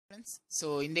Friends, so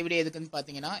இந்த video எதுக்குன்னு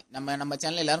பார்த்தீங்கன்னா, நம்ம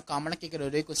சேனல் எல்லாரும் காமனாக கேட்குற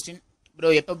ஒரே கொஸ்டின், ப்ரோ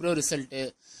எப்போ bro result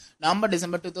November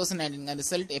December 2019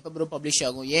 result எப்போ ப்ரோ பப்ளிஷ்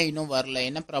ஆகும், ஏன் இன்னும் வரல,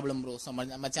 என்ன ப்ராப்ளம் ப்ரோ? ஸோ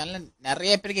நம்ம சேனலில்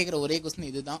நிறைய பேர் கேட்குற ஒரே கொஸ்டின்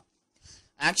இதுதான்.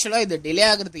 ஆக்சுவலாக இது டிலே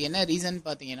ஆகிறதுக்கு என்ன ரீசன்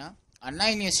பார்த்தீங்கன்னா, அண்ணா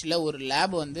யூனிவர்சிட்டியில் ஒரு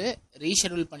லேப் வந்து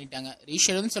ரீஷெடியூல் பண்ணிட்டாங்க.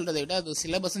 ரீஷெடியூல்னு சொல்கிறத விட அது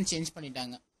சிலபஸும் சேஞ்ச்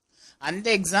பண்ணிட்டாங்க. அந்த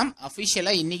எக்ஸாம்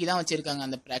அஃபிஷியலாக இன்றைக்கி தான் வச்சுருக்காங்க,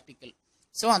 அந்த ப்ராக்டிக்கல்.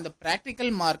 ஸோ அந்த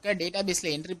ப்ராக்டிக்கல் மார்க்கை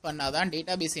டேட்டாபேஸில் என்ட்ரி பண்ணாதான்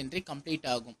டேட்டாபேஸ் என்ட்ரி கம்ப்ளீட்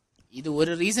ஆகும். இது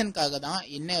ஒரு ரீசனுக்காக தான்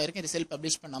இன்ன வரைக்கும் ரிசல்ட்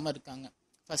பப்ளிஷ் பண்ணாமல் இருக்காங்க.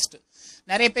 ஃபர்ஸ்ட்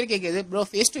நிறைய பேர் கேட்குது, ப்ரோ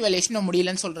ஃபேஸ் டு வேல்யூஷன்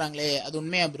முடியலன்னு சொல்கிறாங்களே, அது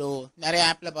உண்மையா ப்ரோ? நிறைய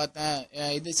ஆப்பில் பார்த்தேன்,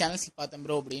 இது சேனல்ஸில் பார்த்தேன்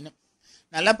ப்ரோ அப்படின்னு.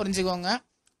 நல்லா புரிஞ்சுக்கோங்க,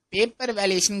 பேப்பர்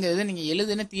வேல்யூஷனுங்கிறது நீங்கள்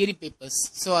எழுதுன தியரி பேப்பர்ஸ்.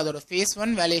 ஸோ அதோட ஃபேஸ்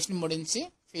 1 வேல்யூஷனும் முடிஞ்சு,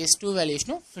 ஃபேஸ் 2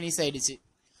 வேல்யூஷனும் ஃபினிஷ் ஆகிடுச்சு.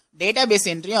 டேட்டாபேஸ்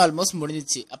என்ட்ரியும் ஆல்மோஸ்ட்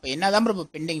முடிஞ்சிச்சு. அப்போ என்னதான் இப்போ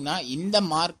பெண்டிங்னா, இந்த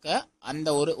மார்க்கை அந்த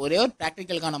ஒரே ஒரு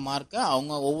ப்ராக்டிக்கலுக்கான மார்க்கை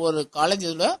அவங்க ஒவ்வொரு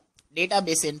காலேஜோட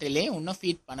டேட்டாபேஸ் என்ட்ரிலையும் இன்னும்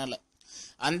ஃபீட் பண்ணலை.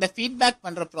 அந்த ஃபீட்பேக்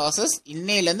பண்ணுற ப்ராசஸ்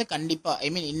இன்னையிலேருந்து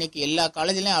கண்டிப்பாக, இன்னைக்கு எல்லா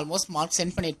காலேஜ்லேயும் ஆல்மோஸ்ட் மார்க்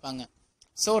சென்ட் பண்ணியிருப்பாங்க.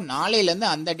 ஸோ நாளையிலேருந்து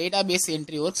அந்த டேட்டாபேஸ்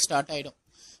என்ட்ரி ஒர்க் ஸ்டார்ட் ஆகிடும்.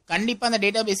 கண்டிப்பாக அந்த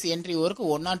database entry work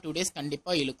 1 or 2 days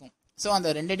கண்டிப்பாக இழுக்கும். ஸோ அந்த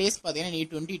 2 days பார்த்தீங்கன்னா நீ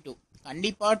 22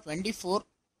 கண்டிப்பாக 24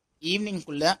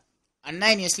 ஈவினிங்குள்ளே அண்ணா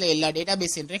யூனிவர்சிட்டியில் எல்லா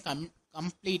டேட்டாபேஸ் என்ட்ரியும்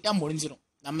கம்ப்ளீட்டாக முடிஞ்சிடும்.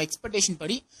 நம்ம எக்ஸ்பெக்டேஷன்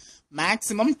படி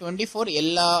மேக்ஸிமம் 24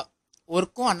 எல்லா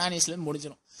ஒர்க்கும் அண்ணா யூனிவர்சிட்டியில்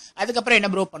முடிஞ்சிடும். அதுக்கப்புறம் என்ன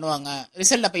ப்ரோ பண்ணுவாங்க,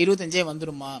 ரிசல்ட் அப்போ 25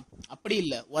 வந்துருமா? அப்படி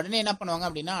இல்லை. உடனே என்ன பண்ணுவாங்க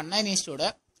அப்படின்னா, அண்ணா யூனிவர்சிட்டியோட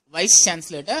வைஸ்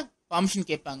சான்சலர்கிட்ட பர்மிஷன்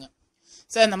கேட்பாங்க.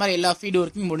 சார் இந்த மாதிரி எல்லா ஃபீல்டு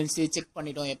ஒர்க்கும் முடிஞ்சு செக்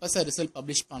பண்ணிட்டோம், எப்போ சார் ரிசல்ட்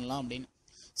பப்ளிஷ் பண்ணலாம் அப்படின்னு.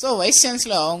 ஸோ வைஸ்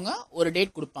சான்சலர் அவங்க ஒரு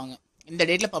டேட் கொடுப்பாங்க, இந்த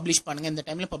டேட்டில் பப்ளிஷ் பண்ணுங்கள், இந்த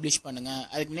டைமில் பப்ளிஷ் பண்ணுங்கள்,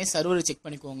 அதுக்கு முன்னே சர்வரை செக்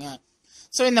பண்ணிக்கோங்க.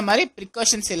 ஸோ இந்த மாதிரி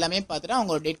ப்ரிகாஷன்ஸ் எல்லாமே பார்த்துட்டு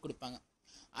அவங்க ஒரு டேட் கொடுப்பாங்க.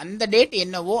 அந்த டேட்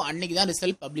என்னவோ அன்னைக்கு தான்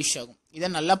ரிசல்ட் பப்ளிஷ் ஆகும். இதை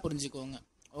நல்லா புரிஞ்சுக்கோங்க,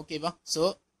 ஓகேவா? ஸோ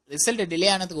ரிசல்ட் டிலே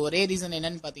ஆனதுக்கு ஒரே ரீசன்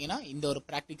என்னன்னு பார்த்தீங்கன்னா, இந்த ஒரு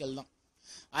ப்ராக்டிக்கல் தான்.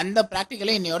 அந்த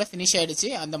ப்ராக்டிக்கலே இன்னையோட ஃபினிஷ் ஆகிடுச்சு.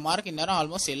 அந்த மார்க் இந்நேரம்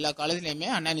ஆல்மோஸ்ட் எல்லா காலேஜ்லையுமே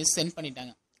அண்ணா நியூஸ் சென்ட்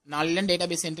பண்ணிட்டாங்க. நாளையில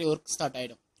டேட்டாபேஸ் என்ட்ரி ஒர்க் ஸ்டார்ட்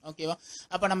ஆகிடும், ஓகேவா?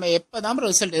 அப்போ நம்ம எப்போ தான்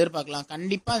ப்ரோ ரிசல்ட் எதிர்பார்க்கலாம்?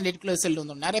 கண்டிப்பாக அந்த டேட்டுக்குள்ள ரிசல்ட்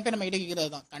வந்துடும். நிறைய பேர் நம்ம கிட்ட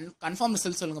கேட்குறது தான், கன்ஃபார்ம்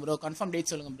ரிசல்ட் சொல்லுங்கள் ப்ரோ, கன்ஃபார்ம்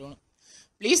டேட் சொல்லுங்கள் ப்ரோ.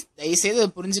 ப்ளீஸ்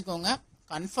தயவுசெய்து புரிஞ்சுக்கோங்க,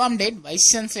 கன்ஃபார்ம் டேட்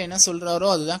வைஸ் சான்சலர் என்ன சொல்கிறாரோ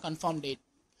அதுதான் கன்ஃபார்ம் டேட்.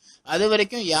 அது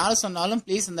வரைக்கும் யார் சொன்னாலும்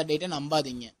ப்ளீஸ் அந்த டேட்டை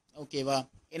நம்பாதீங்க, ஓகேவா?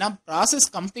 ஏன்னா ப்ராசஸ்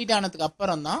கம்ப்ளீட் ஆனதுக்கு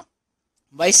அப்புறம் தான்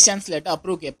வைஸ் சான்சலர்கிட்ட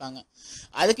அப்ரூவ் கேட்பாங்க.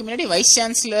 அதுக்கு முன்னாடி வைஸ்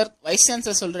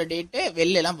சான்சலர் சொல்கிற டேட்டு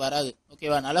வெளிலலாம் வராது,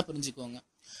 ஓகேவா? நல்லா புரிஞ்சுக்கோங்க.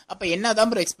 அப்போ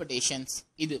என்னதான் ப்ரோ எக்ஸ்பெக்டேஷன்ஸ்?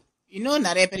 இது இன்னும்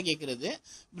நிறைய பேர் கேட்குறது,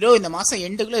 ப்ரோ இந்த மாதம்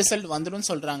எண்டுக்குள்ளே ரிசல்ட் வந்துடும்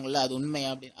சொல்கிறாங்கல்ல, அது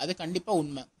உண்மையா அப்படின்னு. அது கண்டிப்பாக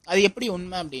உண்மை. அது எப்படி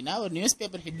உண்மை அப்படின்னா, ஒரு நியூஸ்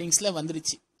பேப்பர் ஹெட்டிங்ஸில்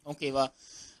வந்துருச்சு, ஓகேவா?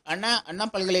 அண்ணா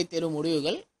பல்கலை தேர்வு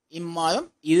முடிவுகள் இம்மாதம்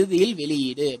இறுதியில்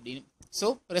வெளியீடு அப்படின்னு. ஸோ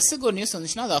ப்ரெஸ்ஸுக்கு ஒரு நியூஸ்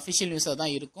வந்துச்சுன்னா அது அஃபிஷியல் நியூஸாக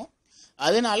தான் இருக்கும்.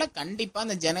 அதனால கண்டிப்பாக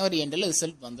அந்த ஜனவரி எண்டில்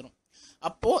ரிசல்ட் வந்துடும்.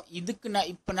 அப்போது இதுக்கு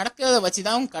இப்போ நடக்கிறத வச்சு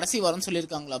தான் கடைசி வாரம்னு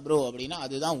சொல்லியிருக்காங்களா ப்ரோ அப்படின்னா,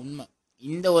 அதுதான் உண்மை.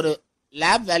 இந்த ஒரு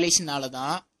லேப் வேல்யூஷனால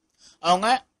தான் அவங்க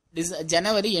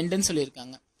ஜனவரி எண்டுன்னு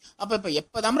சொல்லியிருக்காங்க. அப்போ இப்போ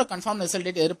எப்போ தான் ப்ரோ கன்ஃபார்ம் ரிசல்ட்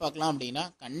டேட் எதிர்பார்க்கலாம் அப்படின்னா,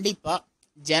 கண்டிப்பாக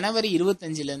ஜனவரி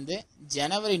 25லேருந்து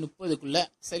ஜனவரி 30க்குள்ளே,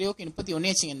 சரி ஓகே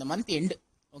 31 வச்சுங்க, இந்த மந்த் எண்டு,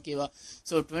 ஓகேவா?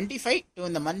 ஸோ 25 to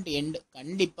இந்த மந்த் எண்டு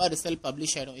கண்டிப்பாக ரிசல்ட்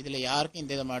பப்ளிஷ் ஆகிடும். இதில் யாருக்கும்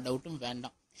எந்த விதமான டவுட்டும்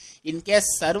வேண்டாம். இன்கேஸ்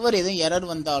சர்வர் எதுவும் எரர்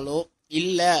வந்தாலோ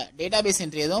இல்லை டேட்டாபேஸ்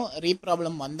என்ட்ரி எதுவும்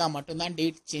ரீப்ராப்ளம் வந்தால் மட்டும்தான்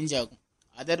டேட் சேஞ்ச் ஆகும்.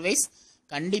 அதர்வைஸ்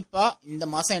கண்டிப்பாக இந்த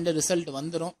மாதம் எண்டு ரிசல்ட்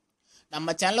வந்துடும்.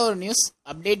 நம்ம சேனலில் ஒரு நியூஸ்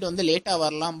அப்டேட் வந்து லேட்டாக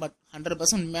வரலாம், பட்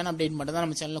 100% உண்மையான அப்டேட் மட்டும் தான்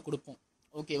நம்ம சேனலில் கொடுப்போம்,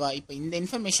 ஓகேவா? இப்போ இந்த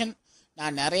இன்ஃபர்மேஷன்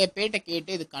நான் நிறைய பேர்கிட்ட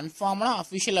கேட்டு இது கன்ஃபார்மாக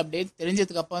அஃபிஷியல் அப்டேட்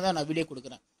தெரிஞ்சதுக்கு அப்புறம் தான் நான் வீடியோ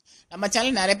கொடுக்குறேன். நம்ம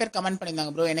சேனல் நிறைய பேர் கமெண்ட்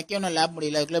பண்ணியிருந்தாங்க, ப்ரோ எனக்கே ஒன்றும் லேப்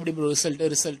முடியல, அதுக்குள்ள எப்படி ப்ரோ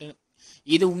ரிசல்ட்டு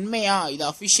இது உண்மையா, இது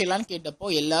அஃபிஷியலான்னு கேட்டப்போ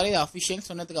எல்லாரும் இது அஃபிஷியல்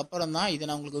சொன்னதுக்கு அப்புறம் தான் இதை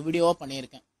நான் உங்களுக்கு வீடியோவாக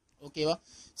பண்ணியிருக்கேன், ஓகேவா?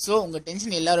 ஸோ உங்கள்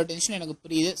டென்ஷன் எல்லாரோட டென்ஷனும் எனக்கு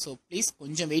புரியுது. ஸோ ப்ளீஸ்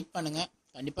கொஞ்சம் வெயிட் பண்ணுங்கள்,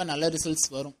 கண்டிப்பாக நல்ல ரிசல்ட்ஸ்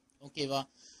வரும், ஓகேவா?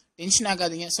 டென்ஷன்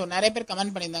ஆகாதீங்க. ஸோ நிறைய பேர்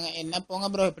கமெண்ட் பண்ணியிருந்தாங்க, என்ன போங்க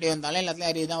ப்ரோ எப்படி வந்தாலும்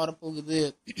எல்லாத்துலையும் அரிய தான் வரப்போகுது,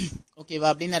 ஓகேவா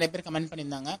அப்படின்னு நிறைய பேர் கமெண்ட்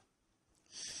பண்ணியிருந்தாங்க.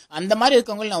 அந்த மாதிரி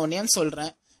இருக்கவங்களும் நான் ஒன்றே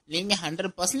சொல்கிறேன், நீங்கள்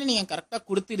 100% நீங்கள் கரெக்டாக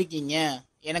கொடுத்துருக்கீங்க,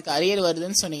 எனக்கு அரியர்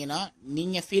வருதுன்னு சொன்னீங்கன்னா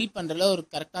நீங்கள் ஃபீல் பண்ணுறதுல ஒரு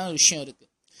கரெக்டான விஷயம் இருக்குது.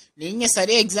 நீங்கள்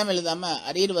சரியாக எக்ஸாம் எழுதாமல்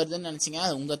அரியர் வருதுன்னு நினச்சிங்கன்னா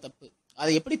அது உங்கள் தப்பு.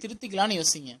 அதை எப்படி திருத்திக்கலான்னு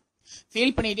யோசிங்க.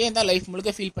 ஃபீல் பண்ணிகிட்டே இருந்தால் லைஃப்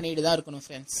முழுக்க ஃபீல் பண்ணிட்டு தான் இருக்கணும்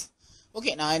ஃப்ரெண்ட்ஸ்.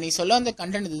 ஓகே, நான் நீ சொல்ல வந்த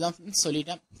கண்டென்ட் இதுதான்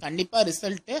சொல்லிட்டேன். கண்டிப்பாக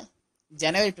ரிசல்ட்டு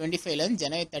ஜனவரி 25லேருந்து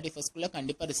ஜனவரி 31க்குள்ளே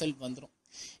கண்டிப்பாக ரிசல்ட் வந்துடும்.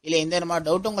 இல்லை எந்த விதமான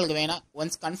டவுட்டும் உங்களுக்கு வேணாம்.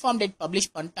 ஒன்ஸ் கன்ஃபார்ம் டேட் பப்ளிஷ்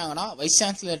பண்ணிட்டாங்கன்னா வைஸ்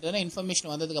சான்சலர்கிட்ட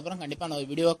இன்ஃபர்மேஷன் வந்ததுக்கப்புறம் கண்டிப்பாக நான் ஒரு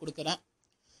வீடியோவாக கொடுக்குறேன்,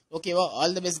 ஓகேவா?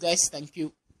 All the best guys, thank you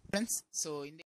friends. So இந்த